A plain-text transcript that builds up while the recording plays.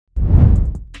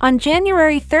On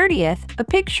January 30th, a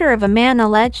picture of a man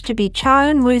alleged to be Cha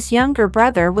Eun-woo's younger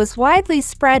brother was widely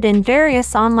spread in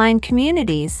various online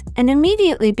communities and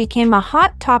immediately became a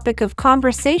hot topic of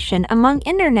conversation among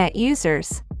internet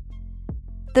users.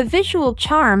 The visual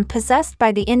charm possessed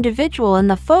by the individual in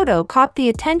the photo caught the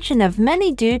attention of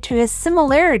many due to his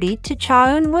similarity to Cha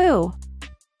Eun-woo.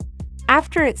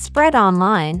 After it spread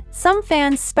online, some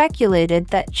fans speculated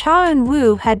that Cha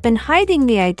Eun-woo had been hiding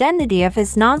the identity of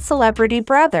his non-celebrity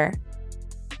brother.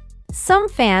 Some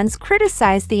fans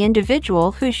criticized the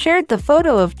individual who shared the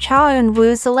photo of Cha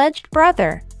Eun-woo's alleged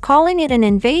brother, calling it an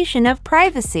invasion of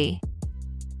privacy.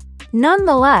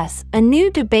 Nonetheless, a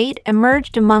new debate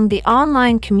emerged among the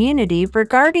online community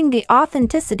regarding the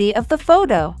authenticity of the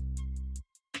photo.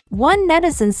 One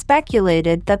netizen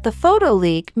speculated that the photo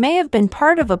leak may have been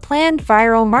part of a planned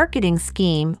viral marketing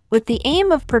scheme with the aim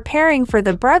of preparing for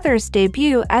the brothers'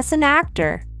 debut as an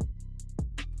actor.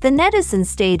 The netizen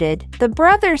stated, "The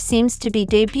brother seems to be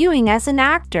debuting as an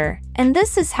actor, and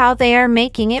this is how they are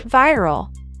making it viral."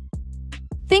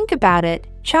 Think about it,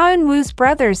 Cha Eun-woo's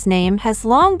brother's name has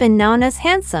long been known as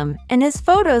Handsome, and his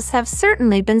photos have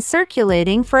certainly been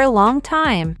circulating for a long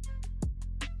time.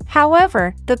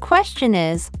 However, the question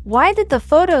is, why did the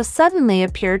photo suddenly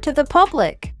appear to the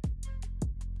public?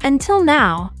 Until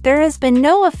now, there has been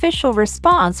no official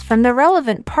response from the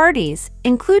relevant parties,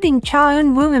 including Cha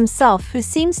Eun-woo himself, who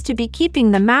seems to be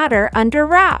keeping the matter under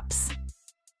wraps.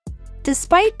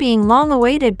 Despite being long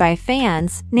awaited by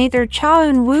fans, neither Cha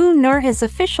Eun-woo nor his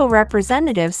official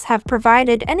representatives have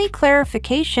provided any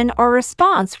clarification or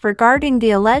response regarding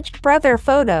the alleged brother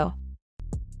photo.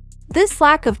 This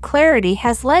lack of clarity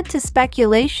has led to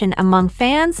speculation among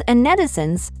fans and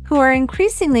netizens, who are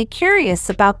increasingly curious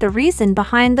about the reason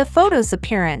behind the photo's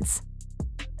appearance.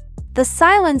 The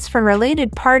silence from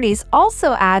related parties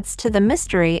also adds to the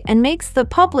mystery and makes the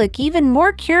public even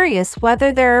more curious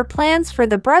whether there are plans for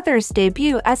the brothers'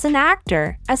 debut as an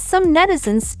actor, as some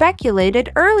netizens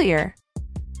speculated earlier.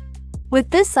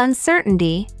 With this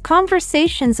uncertainty,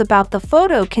 conversations about the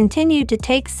photo continue to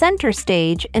take center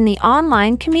stage in the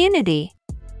online community.